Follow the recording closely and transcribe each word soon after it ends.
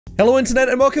Hello internet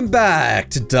and welcome back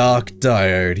to Dark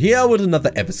Diode, here with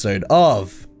another episode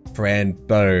of Fran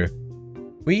Bow.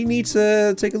 We need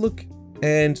to take a look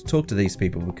and talk to these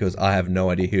people because I have no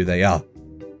idea who they are.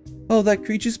 Oh, that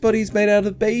creature's body's made out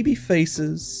of baby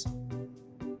faces.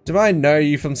 Do I know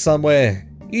you from somewhere?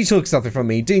 You took something from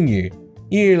me, didn't you?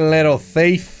 You little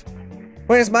thief.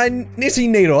 Where's my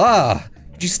knitting needle? Ah,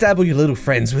 did you stab all your little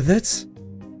friends with it?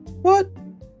 What?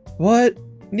 What?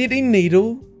 Knitting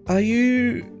needle? Are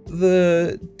you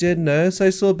the dead nurse I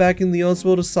saw back in the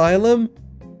Oswald Asylum?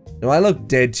 Do I look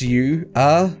dead to you,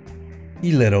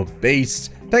 You little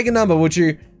beast. Take a number, would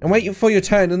you? And wait for your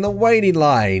turn in the waiting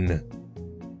line.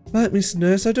 But, Miss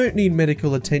Nurse, I don't need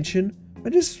medical attention. I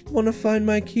just want to find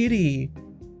my kitty.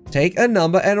 Take a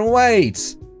number and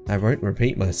wait. I won't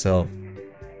repeat myself.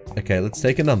 Okay, let's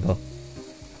take a number.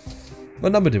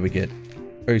 What number did we get?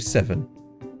 07.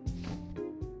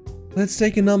 Let's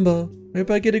take a number.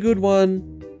 Hope I get a good one.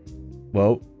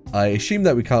 Well, I assume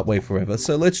that we can't wait forever,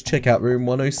 so let's check out room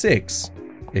 106,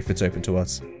 if it's open to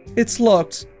us. It's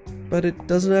locked, but it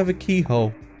doesn't have a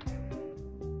keyhole.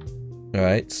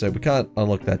 Alright, so we can't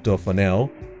unlock that door for now.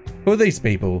 Who are these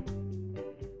people?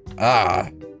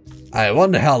 I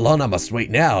wonder how long I must wait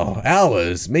now.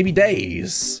 Hours, maybe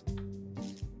days.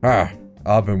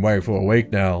 I've been waiting for a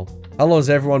week now. How long has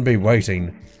everyone been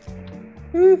waiting?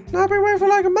 I've been waiting for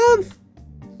like a month.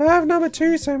 I have number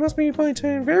 2, so it must be my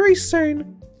turn very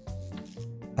soon.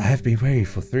 I have been waiting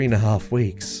for 3.5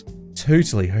 weeks.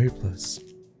 Totally hopeless.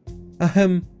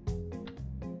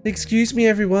 Excuse me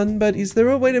everyone, but is there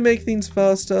a way to make things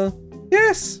faster?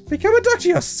 Yes, become a doctor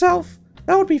yourself.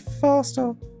 That would be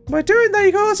faster. By doing that,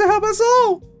 you can also help us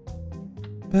all.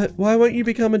 But why won't you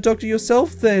become a doctor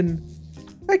yourself then?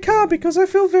 I can't because I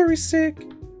feel very sick.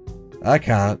 I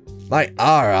can't. My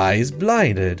eye is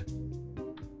blinded.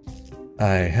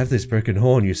 I have this broken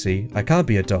horn, you see. I can't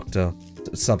be a doctor.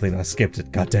 Something I skipped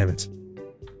it, goddammit.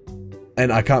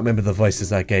 And I can't remember the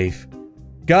voices I gave.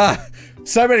 God,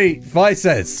 so many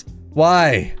voices.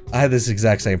 Why? I had this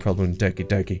exact same problem in Doki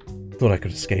Doki. Thought I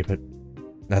could escape it.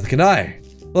 Neither can I.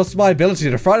 Lost my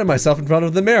ability to frighten myself in front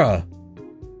of the mirror.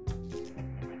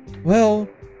 Well,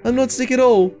 I'm not sick at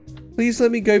all. Please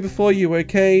let me go before you,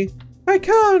 okay? I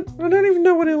can't. I don't even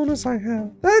know what illness I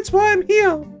have. That's why I'm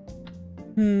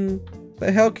here.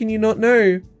 But how can you not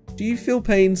know? Do you feel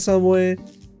pain somewhere?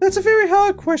 That's a very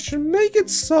hard question. Make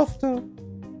it softer.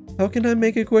 How can I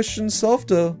make a question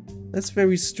softer? That's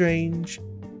very strange.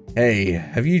 Hey,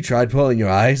 have you tried pulling your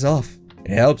eyes off?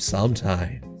 It helps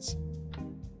sometimes.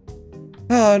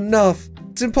 Enough.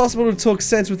 It's impossible to talk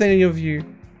sense with any of you.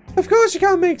 Of course you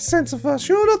can't make sense of us.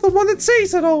 You're not the one that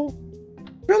sees it all.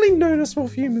 Really known us for a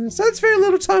few minutes. That's very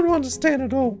little time to understand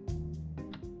it all.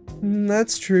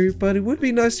 That's true, but it would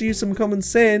be nice to use some common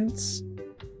sense.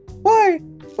 Why?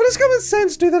 What does common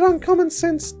sense do that uncommon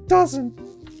sense doesn't?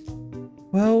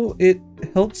 Well, it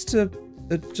helps to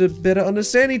better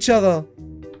understand each other.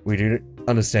 We do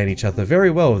understand each other very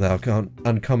well with our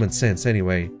uncommon sense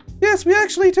anyway. Yes, we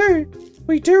actually do.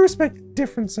 We do respect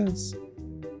differences.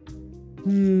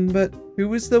 But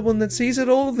who is the one that sees it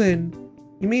all then?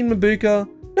 You mean Mabuka?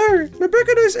 No,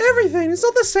 Mabuka knows everything. It's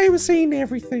not the same as seeing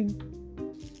everything.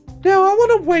 Now, I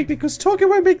want to wait because talking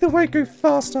won't make the wait go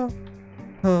faster.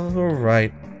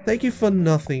 Alright. Thank you for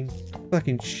nothing.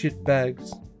 Fucking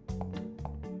shitbags.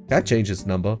 Can I change this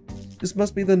number? This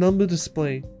must be the number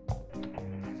display.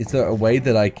 Is there a way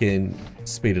that I can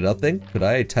speed it up then? Could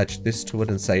I attach this to it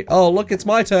and say, oh look, it's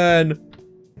my turn!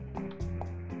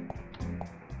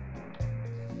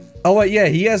 Oh wait, yeah,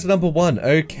 he has number 1.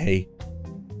 Okay.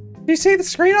 You see the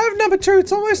screen? I have number 2.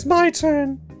 It's almost my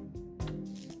turn.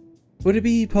 Would it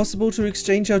be possible to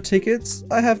exchange our tickets?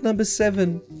 I have number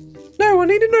 7. No, I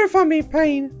need to know if I'm in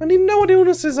pain. I need to know what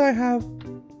illnesses I have.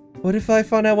 What if I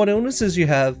find out what illnesses you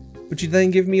have? Would you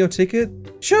then give me your ticket?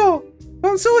 Sure, but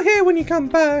I'm still here when you come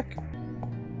back.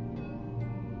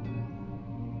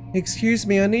 Excuse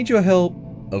me, I need your help.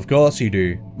 Of course you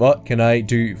do. What can I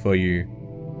do for you?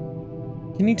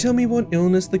 Can you tell me what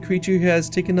illness the creature who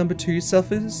has ticket number 2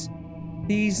 suffers?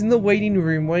 He's in the waiting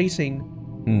room waiting.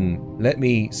 Let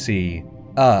me see.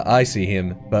 I see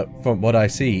him, but from what I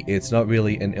see, it's not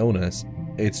really an illness.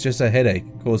 It's just a headache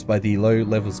caused by the low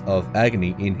levels of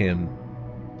agony in him.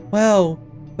 Wow,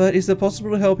 but is it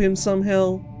possible to help him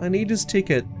somehow? I need his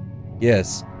ticket.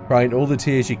 Yes, cry in all the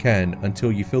tears you can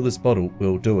until you fill this bottle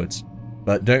will do it.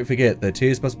 But don't forget that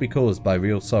tears must be caused by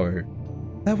real sorrow.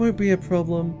 That won't be a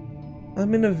problem.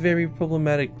 I'm in a very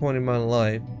problematic point in my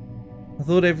life. I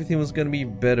thought everything was going to be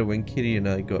better when Kitty and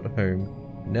I got home.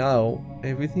 Now,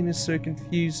 everything is so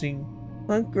confusing.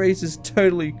 Aunt Grace is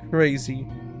totally crazy.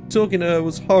 Talking to her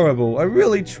was horrible. I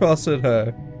really trusted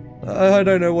her. I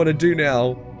don't know what to do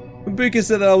now. Buka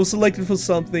said that I was selected for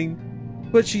something,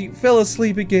 but she fell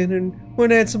asleep again and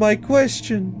won't answer my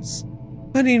questions.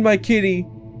 I need my kitty.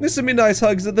 Mr. Midnight's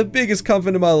hugs are the biggest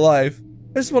comfort in my life.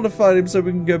 I just want to find him so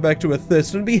we can go back to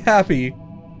Earth and be happy.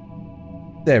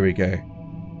 There we go.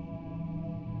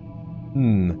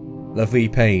 Lovely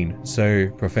pain. So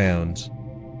profound.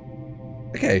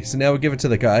 Okay, so now we give it to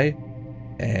the guy,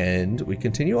 and we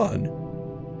continue on.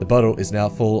 The bottle is now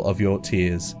full of your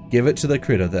tears. Give it to the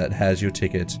critter that has your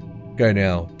ticket. Go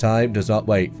now. Time does not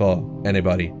wait for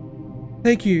anybody.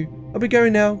 Thank you. I'll be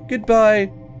going now.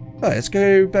 Goodbye. Alright, let's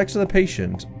go back to the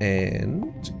patient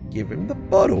and give him the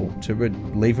bottle to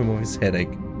relieve him of his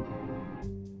headache.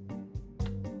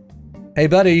 Hey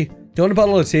buddy, do you want a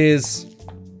bottle of tears?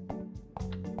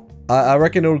 I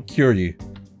reckon it'll cure you.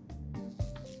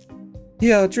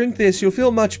 Yeah, drink this. You'll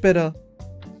feel much better.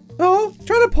 Oh,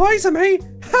 trying to poison me?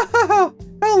 Ha ha ha!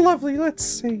 How lovely. Let's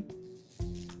see.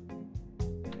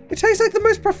 It tastes like the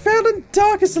most profound and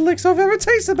darkest elixir I've ever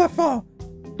tasted before.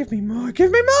 Give me more.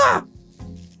 Give me more!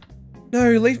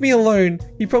 No, leave me alone.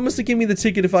 You promised to give me the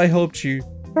ticket if I helped you.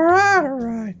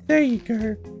 Alright. There you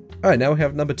go. Alright, now we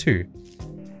have number 2.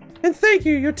 And thank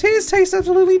you. Your tears taste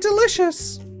absolutely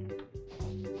delicious.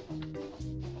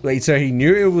 Wait, so he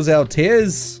knew it was our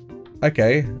tears?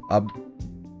 Okay,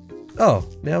 oh,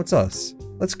 now it's us.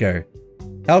 Let's go.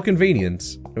 How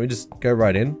convenient. Can we just go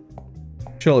right in?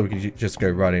 Surely we can just go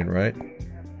right in, right?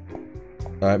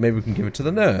 Alright, maybe we can give it to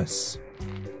the nurse.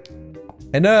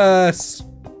 Hey, nurse!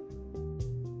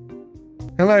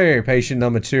 Hello, patient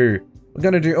number 2. We're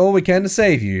gonna do all we can to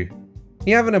save you.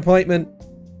 You have an appointment?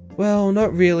 Well,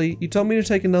 not really. You told me to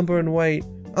take a number and wait.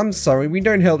 I'm sorry, we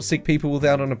don't help sick people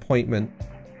without an appointment.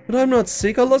 But I'm not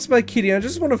sick. I lost my kitty. I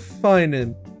just want to find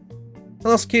him. I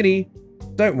lost kitty.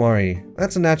 Don't worry.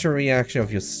 That's a natural reaction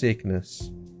of your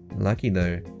sickness. Lucky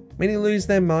though. Many lose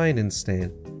their mind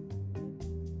instead.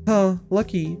 Huh,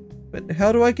 lucky. But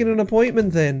how do I get an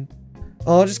appointment then?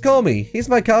 Oh, just call me. Here's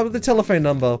my card with the telephone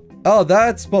number. Oh,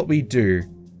 that's what we do.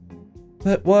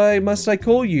 But why must I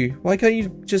call you? Why can't you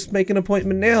just make an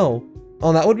appointment now?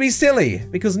 Oh, that would be silly.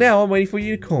 Because now I'm waiting for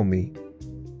you to call me.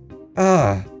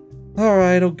 Ah.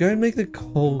 Alright, I'll go and make the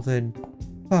call then.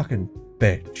 Fucking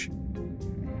bitch.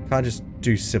 Can't just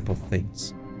do simple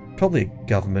things. Probably a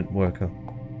government worker.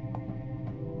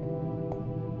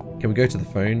 Can we go to the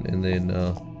phone and then,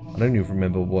 I don't even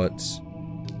remember what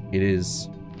it is.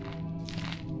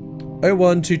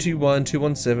 01221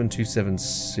 217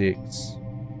 276.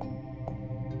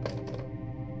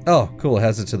 Oh, cool, it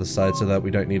has it to the side so that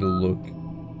we don't need to look.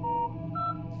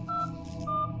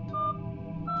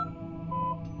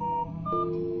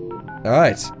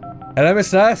 Alright. Hello,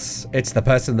 Miss Nurse. It's the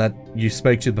person that you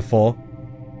spoke to before.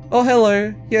 Oh,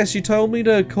 hello. Yes, you told me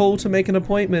to call to make an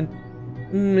appointment.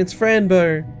 It's Fran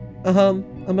Bow.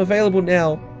 I'm available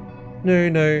now.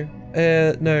 No.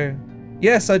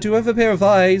 Yes, I do have a pair of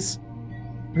eyes.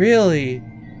 Really?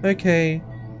 Okay.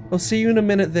 I'll see you in a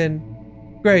minute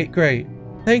then. Great.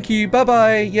 Thank you.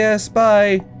 Bye-bye. Yes,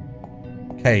 bye.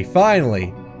 Okay,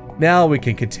 finally. Now we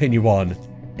can continue on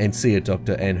and see a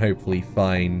doctor and hopefully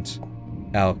find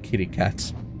our kitty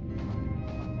cat.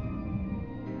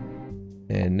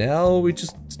 And now we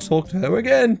just talk to her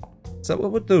again. Is that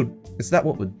what we're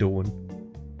doing?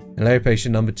 Hello,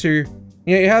 patient number 2.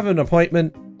 Yeah, you have an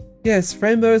appointment. Yes,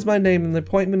 Fran Bow is my name and the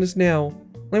appointment is now.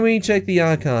 Let me check the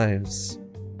archives.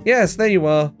 Yes, there you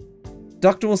are.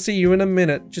 Doctor will see you in a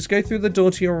minute. Just go through the door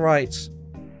to your right.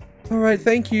 Alright,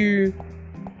 thank you.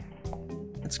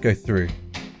 Let's go through.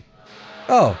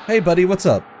 Oh, hey buddy, what's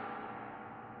up?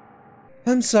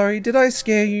 I'm sorry, did I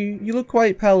scare you? You look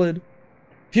quite pallid.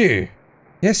 Phew.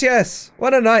 Yes.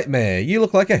 What a nightmare. You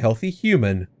look like a healthy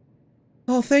human.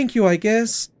 Oh, thank you, I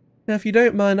guess. Now, if you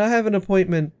don't mind, I have an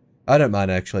appointment. I don't mind,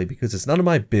 actually, because it's none of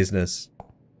my business.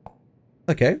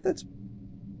 Okay, that's...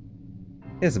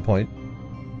 Here's the point.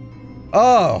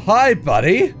 Oh, hi,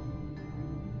 buddy!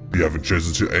 You haven't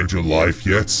chosen to end your life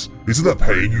yet? Isn't that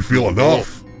pain you feel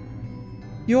enough?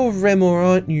 You're Remor,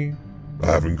 aren't you? I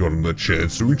haven't gotten the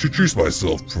chance to introduce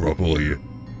myself properly.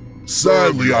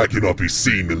 Sadly, I cannot be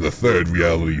seen in the third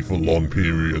reality for long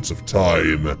periods of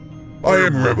time. I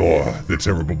am Remor, the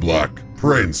Terrible Black,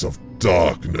 Prince of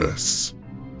Darkness.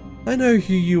 I know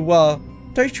who you are.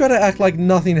 Don't try to act like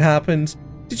nothing happened.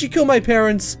 Did you kill my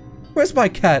parents? Where's my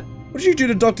cat? What did you do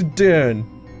to Dr. Dern?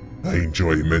 I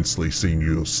enjoy immensely seeing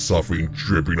your suffering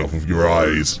dripping off of your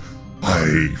eyes.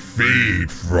 I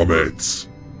feed from it.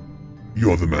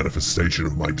 You're the manifestation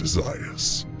of my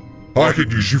desires. I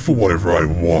can use you for whatever I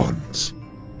want.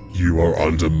 You are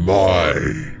under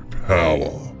my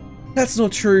power. That's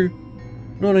not true.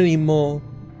 Not anymore.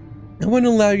 I won't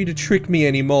allow you to trick me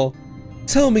anymore.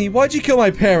 Tell me, why'd you kill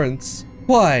my parents?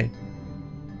 Why?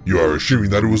 You are assuming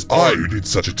that it was I who did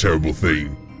such a terrible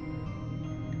thing.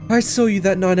 I saw you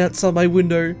that night outside my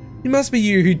window. It must be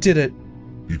you who did it.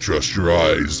 You trust your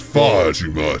eyes far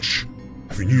too much.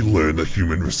 Haven't you learned that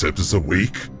human receptors are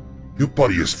weak? Your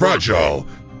body is fragile,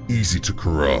 easy to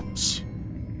corrupt.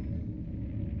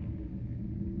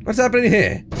 What's happening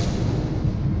here?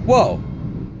 Whoa.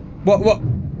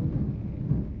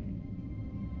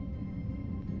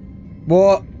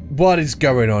 What is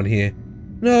going on here?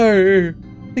 No,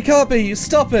 it can't be.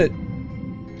 Stop it.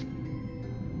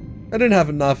 I didn't have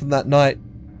a knife on that night.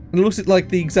 And it looks like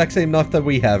the exact same knife that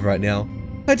we have right now.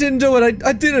 I didn't do it.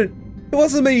 I didn't. It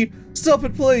wasn't me. Stop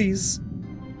it, please.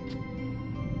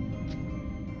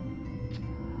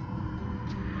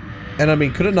 And I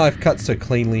mean, could a knife cut so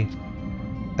cleanly?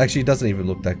 Actually, it doesn't even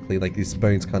look that clean. Like, these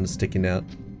bones kind of sticking out.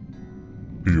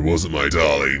 Who was it, my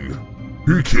darling?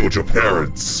 Who killed your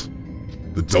parents?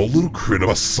 The dull little critter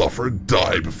must suffer and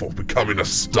die before becoming a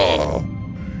star.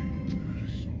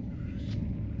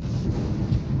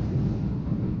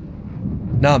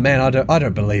 Nah, man, I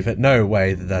don't believe it. No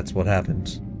way that that's what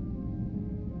happened.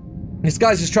 This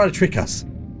guy's just trying to trick us.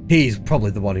 He's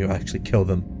probably the one who actually killed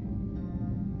them.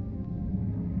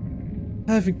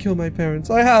 I haven't killed my parents.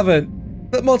 I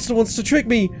haven't. That monster wants to trick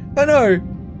me. I know.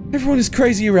 Everyone is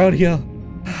crazy around here.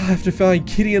 I have to find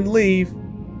Kitty and leave.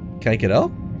 Can I get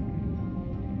up?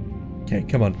 Okay,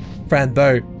 come on. Fran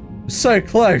Bow. We're so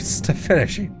close to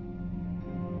finishing.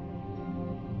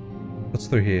 What's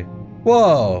through here?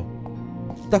 Whoa.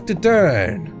 Dr.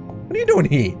 Dern. What are you doing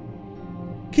here?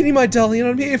 Kitty, my darling,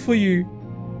 I'm here for you.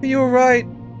 Are you alright?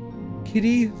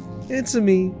 Kitty, answer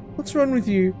me. What's wrong with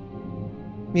you?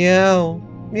 Meow.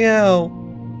 Meow.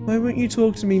 Why won't you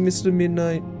talk to me, Mr.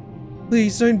 Midnight?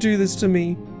 Please, don't do this to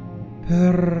me.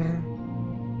 Purr.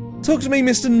 Talk to me,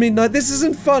 Mr. Midnight. This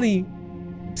isn't funny.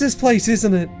 It's this place,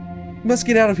 isn't it? You must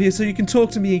get out of here so you can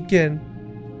talk to me again.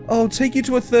 I'll take you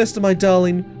to a thirster, my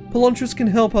darling. Pelantris can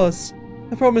help us.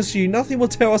 I promise you, nothing will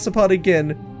tear us apart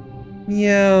again.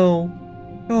 Meow.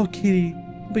 Oh, Kitty.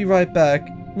 I'll be right back.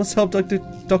 Must help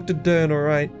Dr. Dern,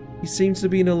 alright? He seems to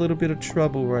be in a little bit of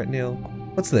trouble right now.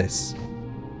 What's this?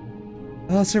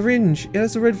 A syringe. It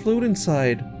has a red fluid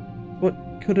inside. What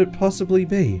could it possibly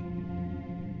be?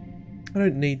 I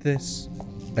don't need this.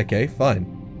 Okay,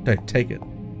 fine. Don't take it.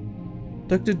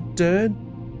 Dr.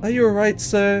 Dern? Are you alright,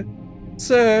 sir?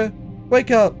 Sir!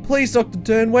 Wake up! Please, Dr.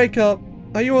 Dern, wake up!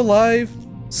 Are you alive?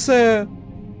 Sir!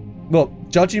 Well,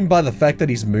 judging by the fact that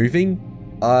he's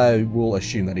moving, I will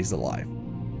assume that he's alive.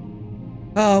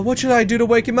 What should I do to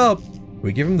wake him up? Can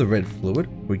we give him the red fluid?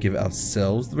 Can we give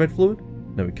ourselves the red fluid?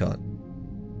 No, we can't.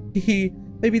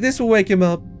 Maybe this will wake him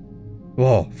up.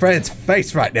 Whoa, Fran's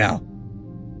face right now.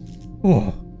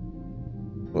 Whoa.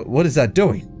 What is that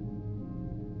doing?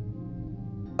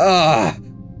 Ah!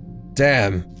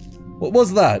 Damn. What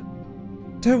was that?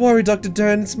 Don't worry, Dr.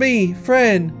 Dern, it's me,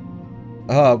 Fran.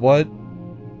 What?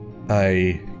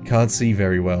 I can't see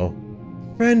very well.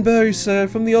 Fran Bow, sir,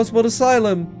 from the Oswald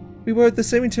Asylum. We were at the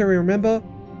cemetery, remember?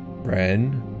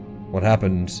 Fran? What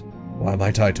happened? Why am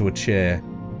I tied to a chair?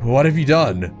 What have you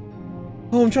done?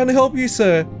 Oh, I'm trying to help you,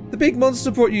 sir. The big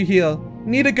monster brought you here. You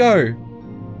need to go.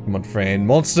 Come on, Fran.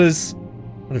 Monsters?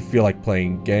 I don't feel like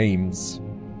playing games.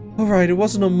 Alright, it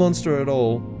wasn't a monster at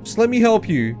all. Just let me help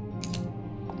you.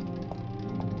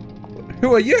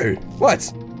 Who are you?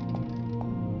 What?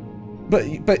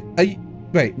 But are you...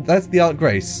 Wait, that's the Aunt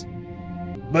Grace.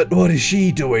 But what is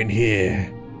she doing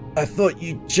here? I thought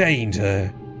you chained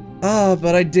her. Ah,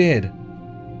 but I did.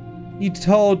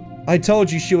 I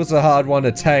told you she was a hard one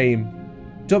to tame.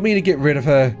 Do you want me to get rid of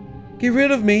her? Get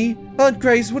rid of me? Aunt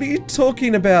Grace, what are you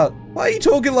talking about? Why are you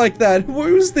talking like that?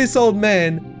 Who is this old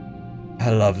man?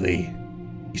 How lovely.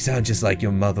 You sound just like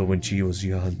your mother when she was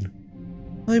young.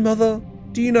 My mother?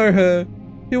 Do you know her?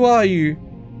 Who are you?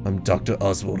 I'm Dr.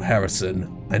 Oswald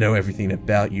Harrison. I know everything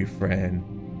about you, Fran.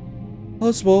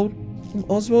 Oswald? From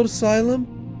Oswald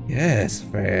Asylum? Yes,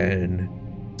 Fran.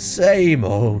 Same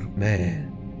old man.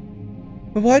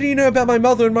 But why do you know about my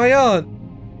mother and my aunt?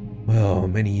 Well,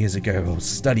 many years ago I was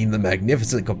studying the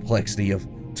magnificent complexity of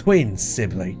twin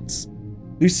siblings.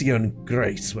 Lucy and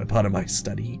Grace were part of my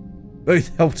study.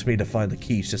 Both helped me to find the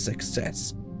keys to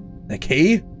success. The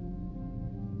key?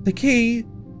 The key?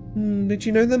 Did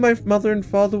you know that my mother and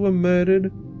father were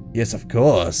murdered? Yes, of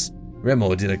course.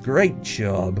 Remo did a great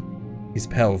job. His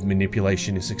power of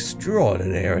manipulation is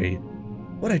extraordinary.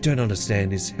 What I don't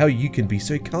understand is how you can be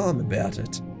so calm about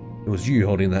it. It was you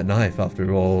holding that knife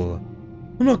after all.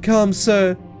 I'm not calm,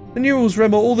 sir. I knew it was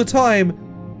Remo all the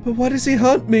time. But why does he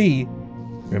hunt me?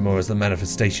 Remor is the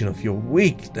manifestation of your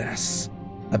weakness.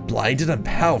 A blinded and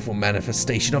powerful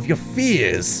manifestation of your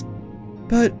fears.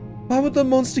 But why would the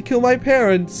monster kill my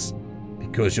parents?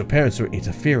 Because your parents were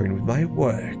interfering with my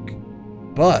work.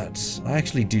 But I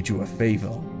actually did you a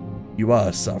favor. You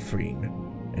are suffering,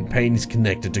 and pain is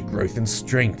connected to growth and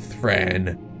strength,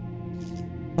 Fran.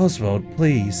 Oswald,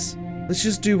 please. Let's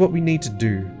just do what we need to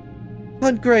do.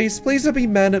 Aunt Grace, please don't be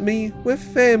mad at me. We're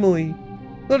family.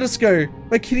 Let us go.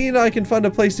 My kitty and I can find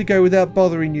a place to go without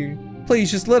bothering you.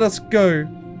 Please, just let us go.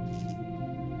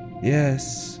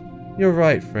 Yes, you're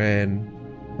right, Fran.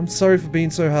 I'm sorry for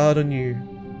being so hard on you.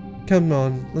 Come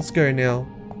on, let's go now.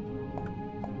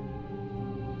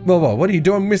 Whoa, what are you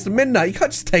doing, Mr. Midnight? You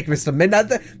can't just take Mr. Midnight.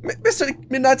 Mr.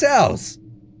 Midnight's ours.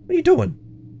 What are you doing?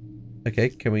 Okay,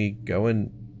 can we go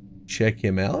and check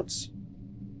him out?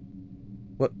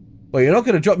 What? Well, you're not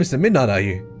going to drop Mr. Midnight, are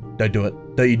you? Don't do it.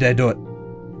 Don't you dare do it.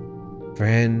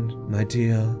 Fran, my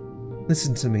dear,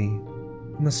 listen to me.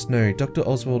 You must know, Dr.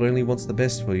 Oswald only wants the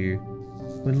best for you.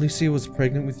 When Lucia was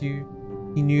pregnant with you,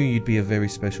 he knew you'd be a very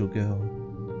special girl.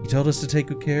 He told us to take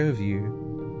good care of you.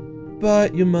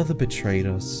 But your mother betrayed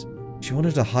us. She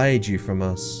wanted to hide you from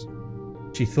us.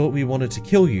 She thought we wanted to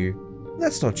kill you.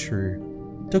 That's not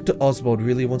true. Dr. Oswald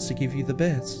really wants to give you the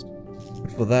best.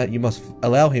 But for that, you must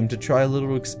allow him to try a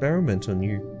little experiment on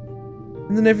you.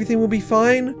 And then everything will be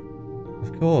fine?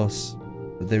 Of course.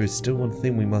 But there is still one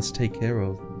thing we must take care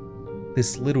of.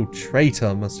 This little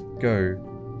traitor must go.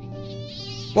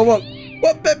 What,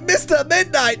 Mr.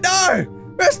 Midnight, no!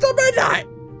 Mr. Midnight!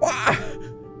 What?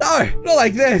 No, not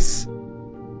like this!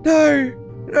 No,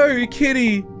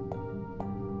 kitty!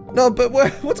 No, but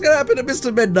what's gonna happen to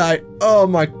Mr. Midnight? Oh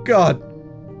my god!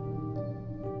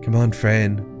 Come on,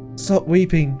 Fran. Stop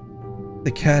weeping.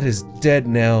 The cat is dead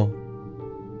now.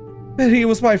 But he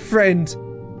was my friend.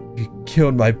 You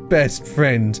killed my best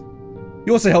friend.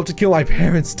 You also helped to kill my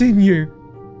parents, didn't you?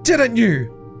 Didn't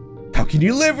you? How can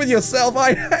you live with yourself?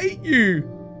 I hate you!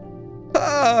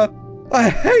 Ah, I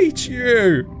hate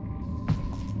you!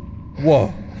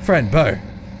 Whoa, Fran Bow.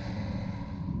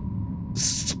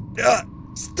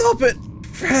 Stop it,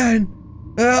 Fran!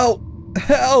 Help!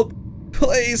 Help!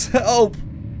 Please help!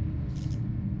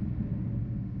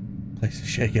 Place is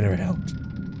shaking around.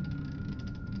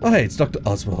 Oh hey, it's Dr.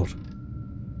 Oswald.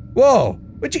 Whoa!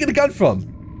 Where'd you get a gun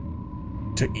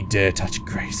from? Don't you dare touch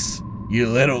Grace, you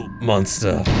little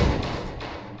monster.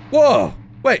 Whoa!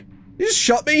 Wait, you just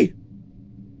shot me?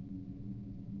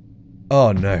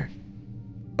 Oh no.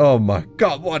 Oh my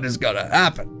god, what is gonna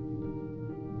happen?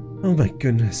 Oh my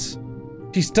goodness.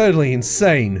 She's totally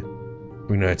insane.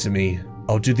 Bring her to me.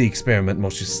 I'll do the experiment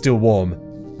while she's still warm.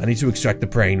 I need to extract the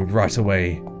brain right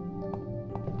away.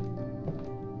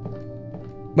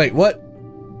 Wait, what?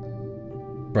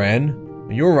 Fran,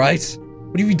 are you alright?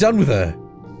 What have you done with her?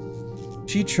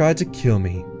 She tried to kill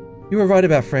me. You were right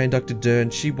about Fran, Dr. Dern.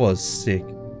 She was sick.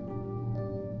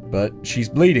 But she's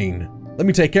bleeding. Let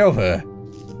me take care of her.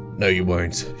 No, you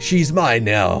won't. She's mine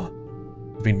now.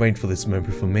 I've been waiting for this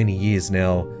moment for many years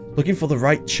now. Looking for the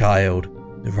right child.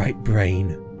 The right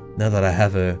brain. Now that I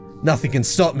have her, nothing can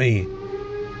stop me.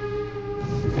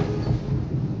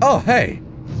 Oh, hey.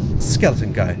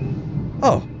 Skeleton guy.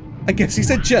 Oh, I guess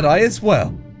he's a Jedi as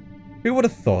well. Who would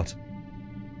have thought?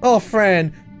 Oh,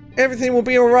 Fran. Everything will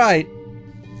be alright.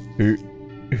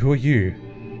 Who are you?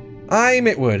 I'm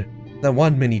Itwood. The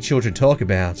one many children talk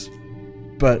about.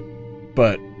 But,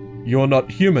 you're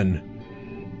not human.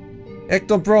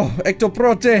 Ecto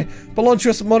prote,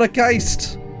 Belontrus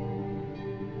monogeist.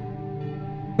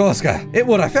 Gorska,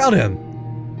 Itwood, I found him.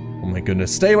 Oh my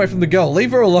goodness, stay away from the girl,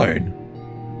 leave her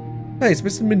alone. Hey, it's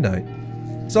Mr. Midnight.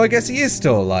 So I guess he is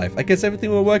still alive. I guess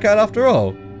everything will work out after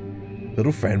all.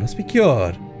 Little Fran must be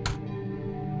cured.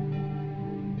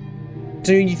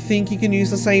 Do you think you can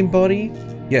use the same body?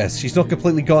 Yes, she's not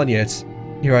completely gone yet.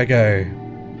 Here I go.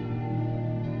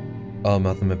 Oh,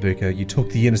 Mother Mabuko, you took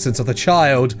the innocence of the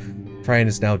child. Fran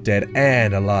is now dead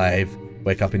and alive.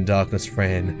 Wake up in darkness,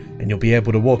 Fran, and you'll be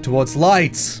able to walk towards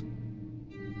light.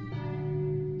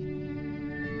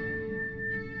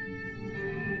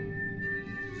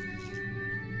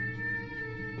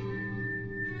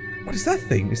 What is that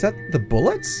thing? Is that the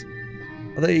bullets?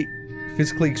 Are they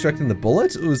physically extracting the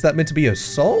bullets? Or is that meant to be a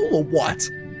soul or what?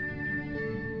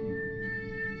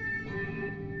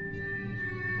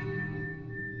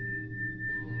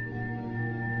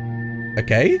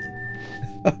 Okay.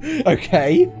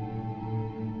 Okay.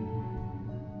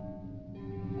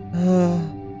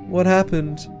 What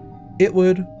happened?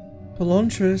 Itwood.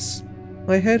 Pelantris.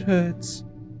 My head hurts.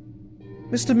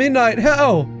 Mr. Midnight,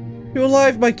 how? You're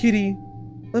alive, my kitty.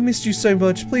 I missed you so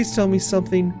much. Please tell me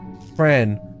something.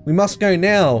 Fran, we must go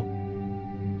now.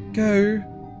 Go?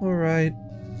 Alright.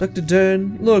 Dr.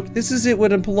 Dern, look, this is it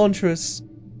with Impelontris.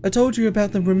 I told you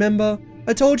about them, remember?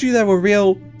 I told you they were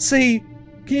real. See?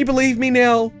 Can you believe me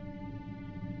now?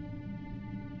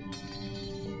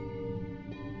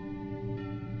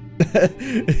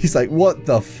 He's like, what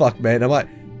the fuck, man? Am I...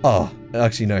 Oh,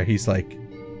 actually no, he's like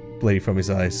bleeding from his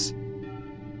eyes.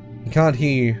 He can't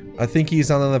hear you. I think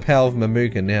he's under the power of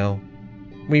Mamuga now.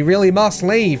 We really must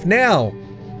leave, now!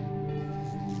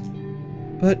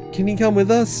 But can you come with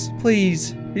us?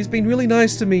 Please. He's been really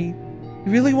nice to me. He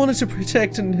really wanted to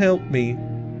protect and help me.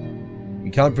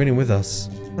 You can't bring him with us.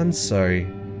 I'm sorry.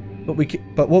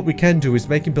 But what we can do is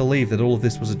make him believe that all of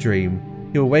this was a dream.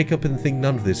 He'll wake up and think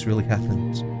none of this really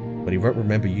happened. But he won't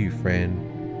remember you,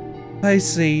 Fran. I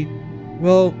see.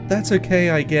 Well, that's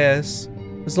okay, I guess.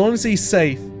 As long as he's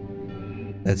safe.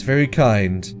 That's very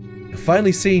kind. You've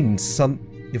finally seen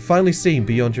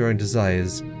beyond your own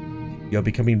desires. You're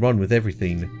becoming one with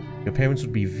everything. Your parents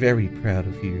would be very proud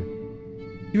of you.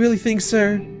 You really think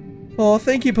so? Oh,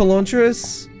 thank you,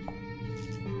 Impelontris.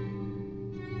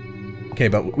 Okay,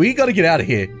 but we gotta get out of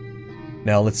here.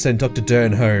 Now let's send Dr.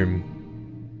 Dern home.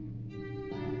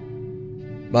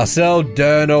 Marcel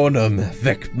Dern onum,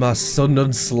 vec ma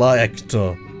sunden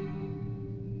slaector.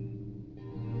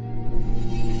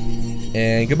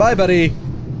 And goodbye, buddy.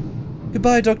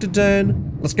 Goodbye, Dr.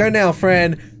 Dern. Let's go now,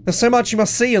 Fran. There's so much you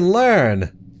must see and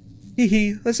learn. Hee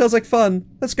hee, that sounds like fun.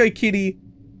 Let's go, kitty.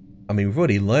 I mean, we've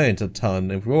already learned a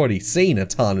ton, and we've already seen a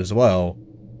ton as well.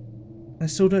 I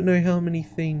still don't know how many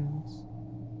things.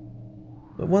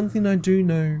 But one thing I do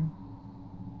know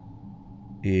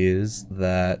is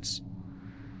that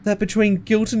between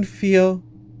guilt and fear,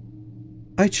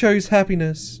 I chose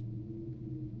happiness.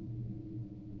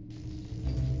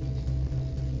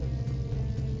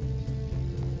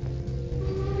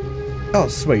 Oh,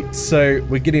 sweet. So,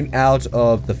 we're getting out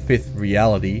of the 5th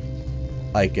reality,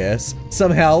 I guess.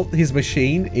 Somehow, his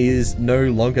machine is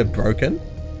no longer broken.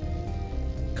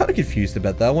 Kind of confused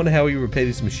about that. I wonder how he repaired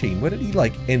his machine. Where did he,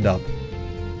 like, end up?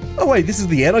 Oh, wait, this is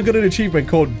the end? I got an achievement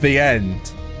called The End.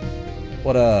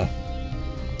 What a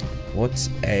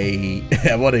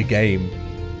game.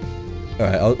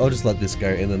 Alright, I'll just let this go,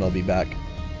 and then I'll be back.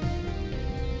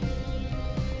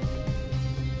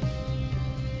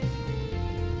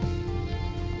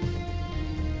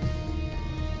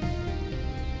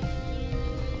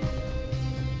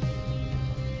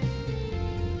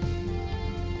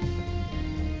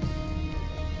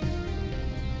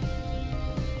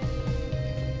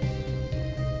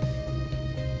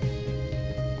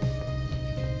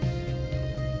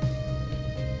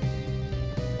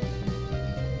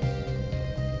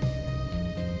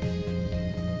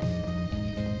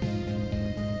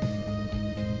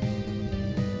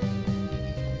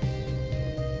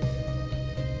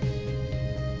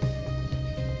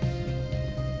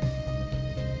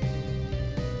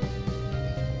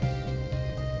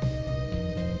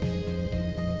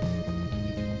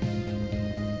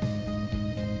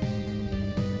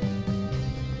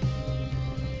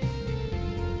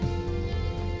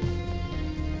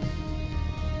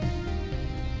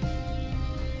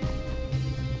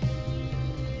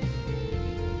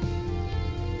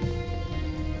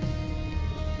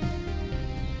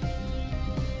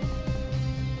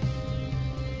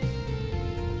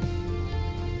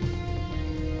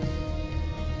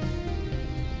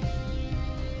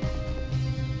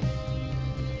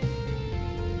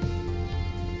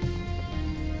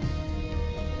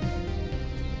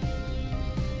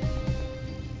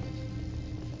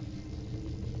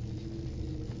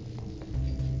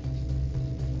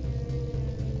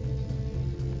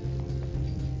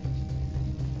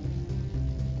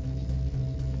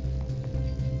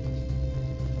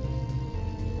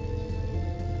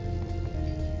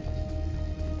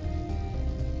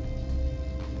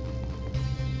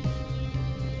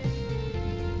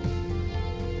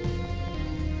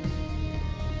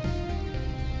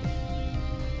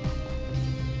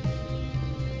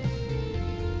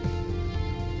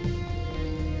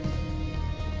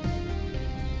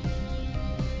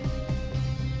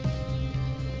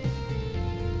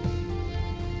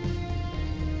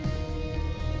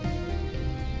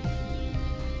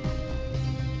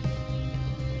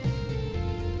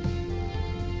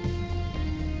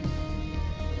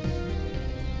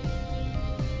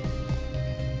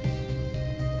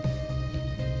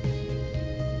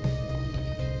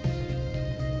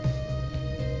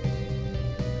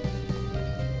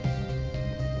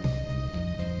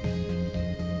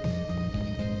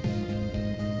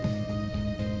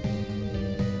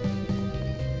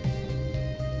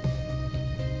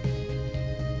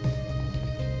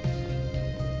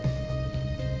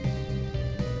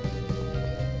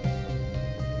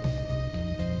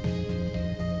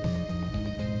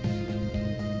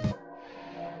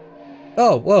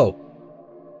 Oh, well.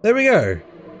 There we go.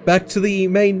 Back to the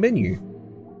main menu.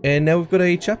 And now we've got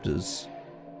 8 chapters.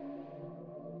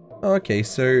 Okay,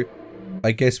 so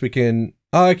I guess we can...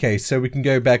 Okay, so we can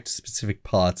go back to specific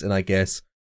parts and I guess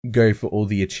go for all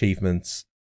the achievements.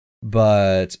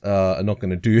 But I'm not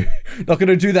gonna do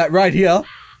that right here.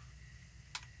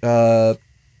 I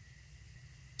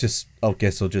guess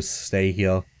I'll just stay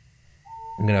here.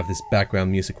 I'm gonna have this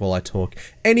background music while I talk.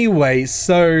 Anyway,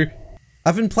 so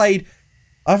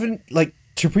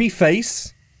to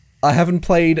preface, I haven't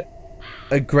played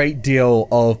a great deal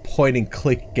of point and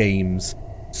click games,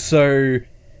 so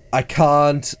I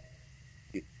can't,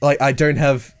 I don't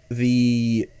have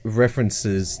the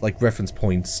references, reference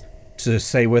points to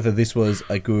say whether this was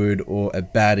a good or a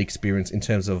bad experience in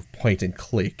terms of point and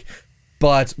click.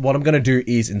 But what I'm gonna do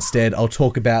is instead I'll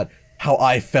talk about how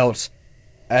I felt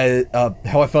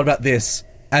about this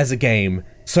as a game.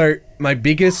 So my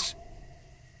biggest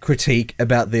critique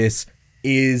about this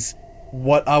is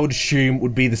what I would assume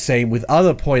would be the same with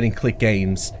other point and click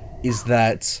games, is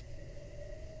that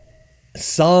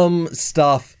some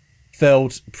stuff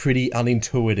felt pretty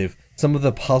unintuitive. Some of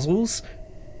the puzzles,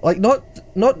 not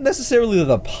necessarily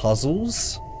the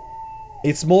puzzles,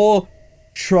 it's more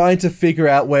trying to figure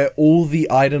out where all the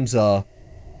items are,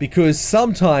 because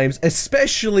sometimes,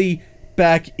 especially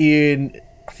back in,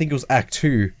 I think it was Act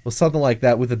 2 or something like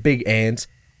that, with a big ant,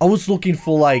 I was looking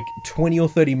for 20 or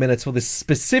 30 minutes for this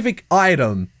specific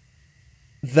item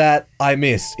that I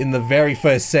missed in the very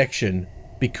first section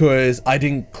because I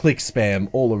didn't click spam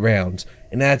all around.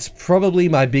 And that's probably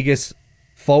my biggest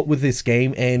fault with this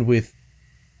game and with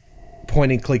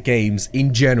point and click games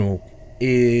in general,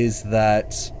 is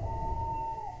that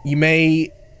you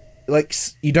may,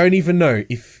 you don't even know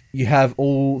if you have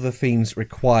all the things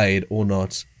required or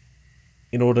not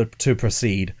in order to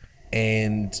proceed.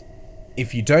 And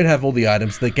if you don't have all the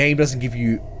items, the game doesn't give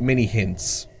you many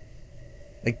hints.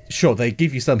 Sure, they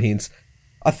give you some hints.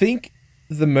 I think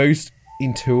the most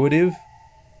intuitive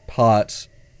part,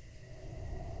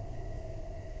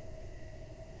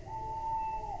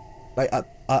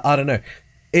 I don't know,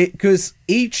 because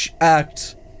each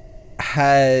act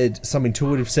had some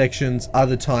intuitive sections,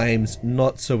 other times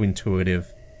not so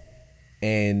intuitive,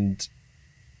 and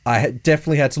I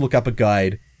definitely had to look up a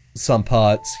guide some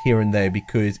parts here and there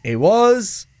because it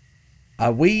was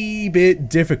a wee bit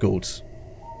difficult.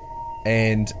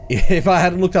 And if I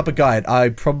hadn't looked up a guide, I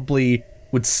probably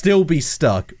would still be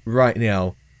stuck right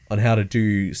now on how to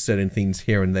do certain things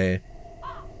here and there.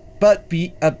 But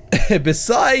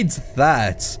besides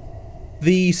that,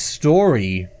 the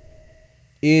story,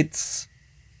 it's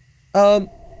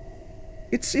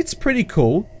pretty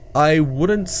cool. I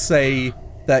wouldn't say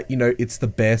that, it's the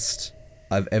best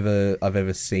I've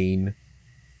ever seen.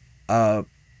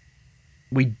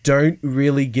 We don't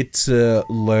really get to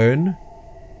learn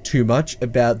too much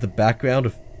about the background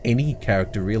of any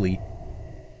character, really.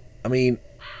 I mean,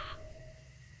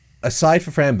 aside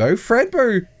from Fran Bow,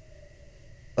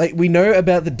 we know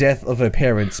about the death of her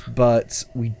parents, but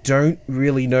we don't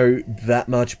really know that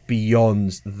much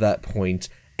beyond that point.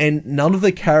 And none of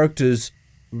the characters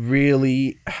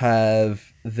really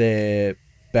have their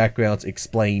backgrounds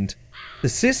explained. The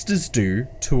sisters do,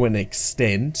 to an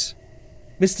extent.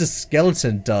 Mr.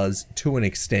 Skeleton does, to an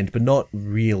extent, but not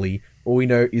really. All we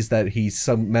know is that he's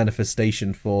some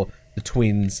manifestation for the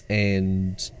twins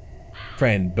and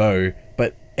Fran Bow.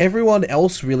 But everyone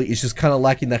else really is just kind of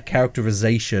lacking that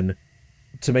characterization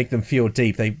to make them feel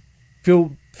deep. They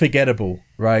feel forgettable,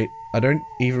 right? I don't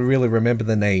even really remember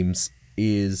the names,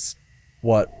 is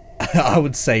what I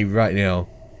would say right now,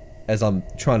 as I'm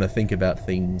trying to think about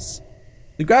things.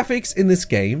 The graphics in this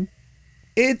game,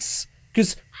 it's...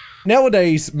 because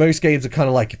nowadays, most games are kind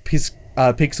of like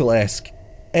pixel-esque,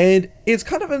 and it's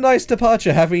kind of a nice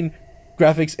departure having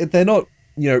graphics. They're not,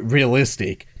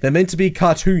 realistic. They're meant to be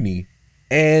cartoony,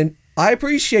 and I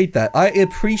appreciate that. I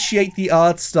appreciate the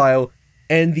art style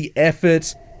and the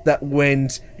effort that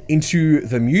went into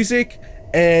the music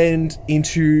and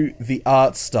into the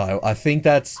art style. I think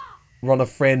that's one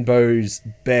of Fran Bow's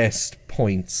best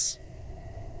points.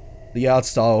 The art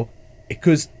style,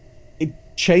 because it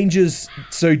changes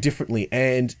so differently,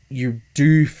 and you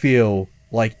do feel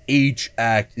like each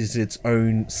act is its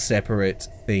own separate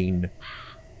thing.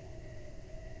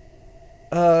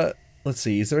 Let's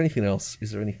see, is there anything else?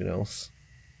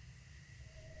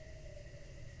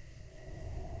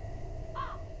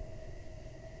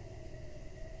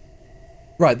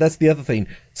 Right, that's the other thing.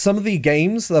 Some of the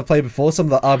games that I've played before, some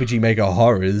of the RPG Maker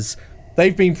horrors,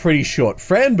 they've been pretty short.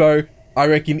 Fran Bow, I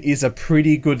reckon, is a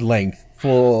pretty good length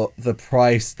for the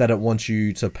price that it wants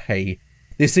you to pay.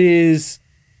 This is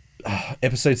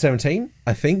episode 17,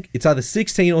 I think. It's either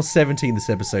 16 or 17 this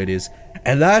episode is.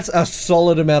 And that's a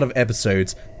solid amount of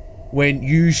episodes when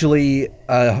usually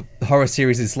a horror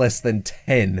series is less than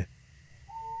 10.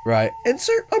 Right? And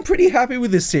so I'm pretty happy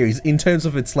with this series in terms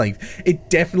of its length. It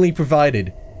definitely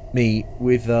provided me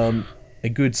with a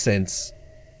good sense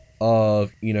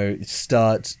of, you know,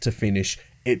 start to finish.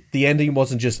 The ending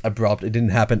wasn't just abrupt. It didn't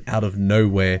happen out of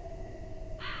nowhere.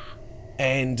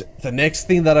 And the next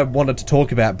thing that I wanted to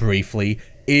talk about briefly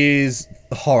is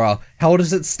horror. How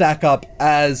does it stack up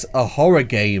as a horror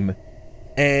game?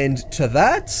 And to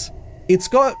that, it's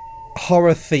got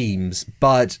horror themes,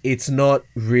 but it's not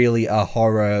really a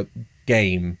horror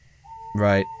game,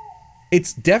 right?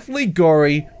 It's definitely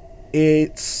gory.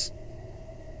 It's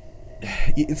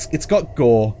got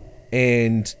gore,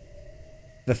 and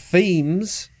the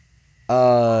themes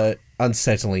are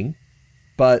unsettling,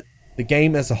 but the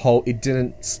game as a whole, it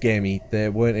didn't scare me.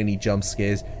 There weren't any jump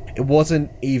scares. It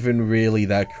wasn't even really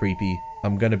that creepy.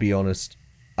 I'm gonna be honest.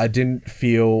 I didn't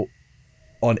feel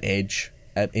on edge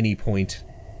at any point.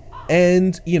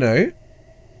 And, you know,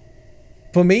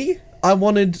 for me, I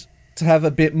wanted to have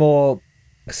a bit more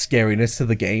scariness to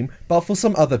the game, but for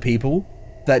some other people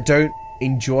that don't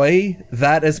enjoy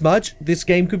that as much, this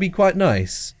game could be quite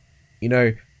nice. You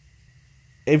know,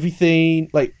 everything,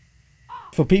 like,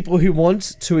 for people who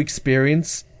want to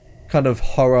experience kind of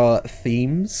horror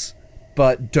themes,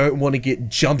 but don't want to get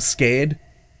jump scared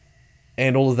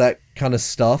and all of that kind of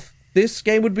stuff, this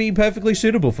game would be perfectly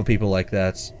suitable for people like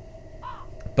that.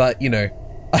 But, you know,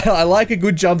 I like a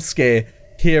good jump scare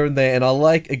here and there, and I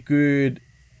like a good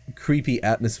creepy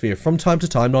atmosphere from time to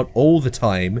time, not all the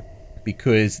time,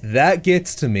 because that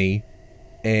gets to me,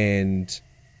 and,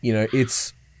 you know,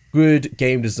 it's good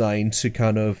game design to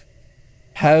kind of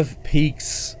have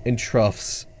peaks and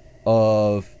troughs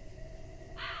of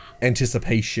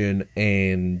anticipation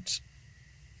and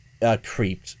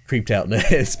creeped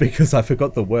outness, because I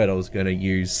forgot the word I was going to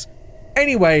use.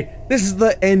 Anyway, this is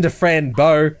the end of Fran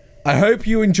Bow. I hope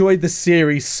you enjoyed the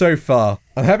series so far.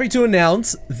 I'm happy to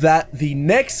announce that the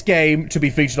next game to be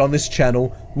featured on this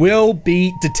channel will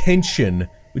be Detention,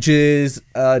 which is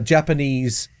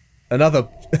Japanese,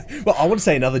 well, I want to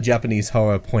say another Japanese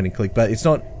horror point and click, but it's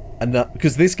not enough,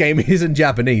 because this game isn't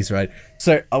Japanese, right?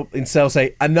 So instead I'll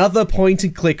say another point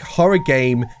and click horror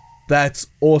game that's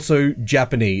also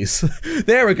Japanese.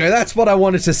 There we go, that's what I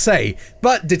wanted to say.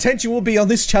 But Detention will be on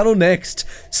this channel next.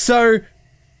 So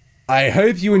I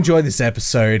hope you enjoyed this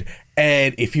episode,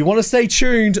 and if you want to stay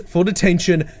tuned for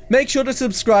Detention, make sure to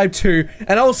subscribe too,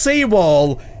 and I'll see you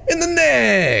all in the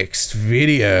next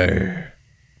video.